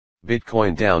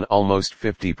Bitcoin down almost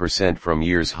 50% from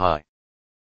year's high.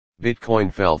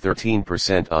 Bitcoin fell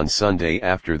 13% on Sunday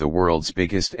after the world's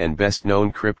biggest and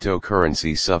best-known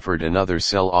cryptocurrency suffered another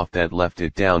sell-off that left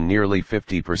it down nearly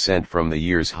 50% from the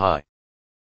year's high.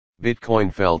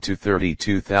 Bitcoin fell to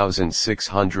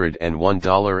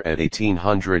 $32,601 at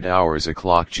 1800 hours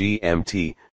o'clock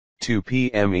GMT, 2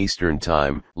 p.m. Eastern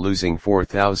Time, losing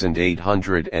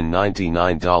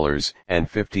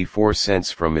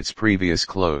 $4,899.54 from its previous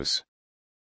close.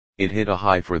 It hit a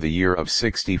high for the year of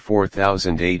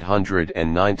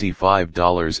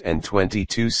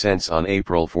 $64,895.22 on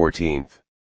April 14.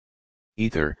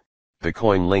 Ether, the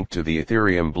coin linked to the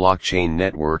Ethereum blockchain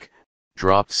network,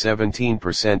 dropped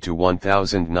 17% to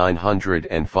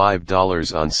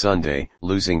 $1,905 on Sunday,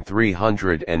 losing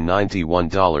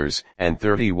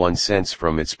 $391.31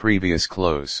 from its previous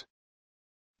close.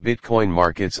 Bitcoin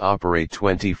markets operate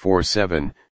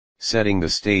 24/7, setting the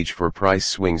stage for price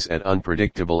swings at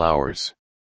unpredictable hours.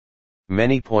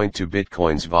 Many point to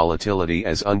Bitcoin's volatility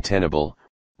as untenable,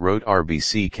 wrote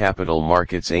RBC Capital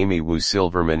Markets' Amy Wu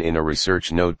Silverman in a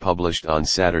research note published on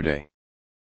Saturday.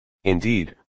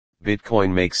 Indeed,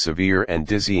 Bitcoin makes severe and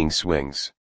dizzying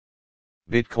swings.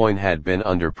 Bitcoin had been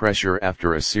under pressure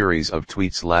after a series of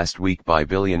tweets last week by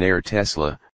billionaire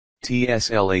Tesla,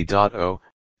 TSLA.O,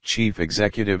 chief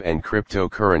executive and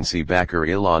cryptocurrency backer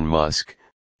Elon Musk,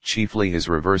 chiefly his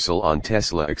reversal on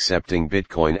Tesla accepting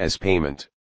Bitcoin as payment.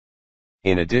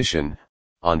 In addition,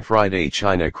 on Friday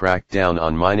China cracked down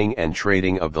on mining and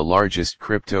trading of the largest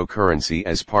cryptocurrency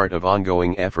as part of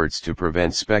ongoing efforts to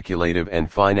prevent speculative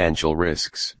and financial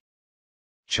risks.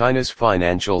 China's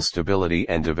Financial Stability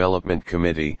and Development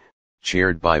Committee,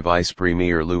 chaired by Vice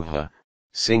Premier Liu He,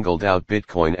 singled out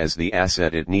Bitcoin as the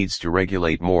asset it needs to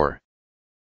regulate more.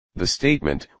 The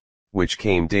statement, which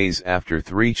came days after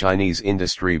 3 Chinese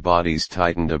industry bodies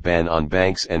tightened a ban on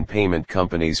banks and payment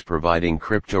companies providing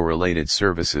crypto-related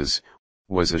services,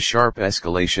 was a sharp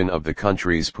escalation of the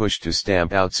country's push to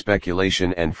stamp out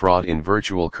speculation and fraud in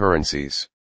virtual currencies.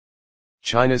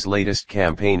 China's latest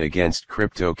campaign against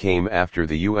crypto came after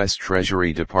the U.S.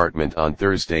 Treasury Department on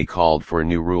Thursday called for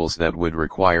new rules that would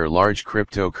require large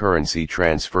cryptocurrency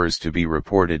transfers to be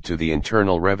reported to the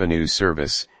Internal Revenue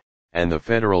Service, and the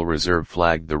Federal Reserve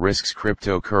flagged the risks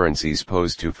cryptocurrencies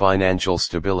pose to financial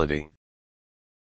stability.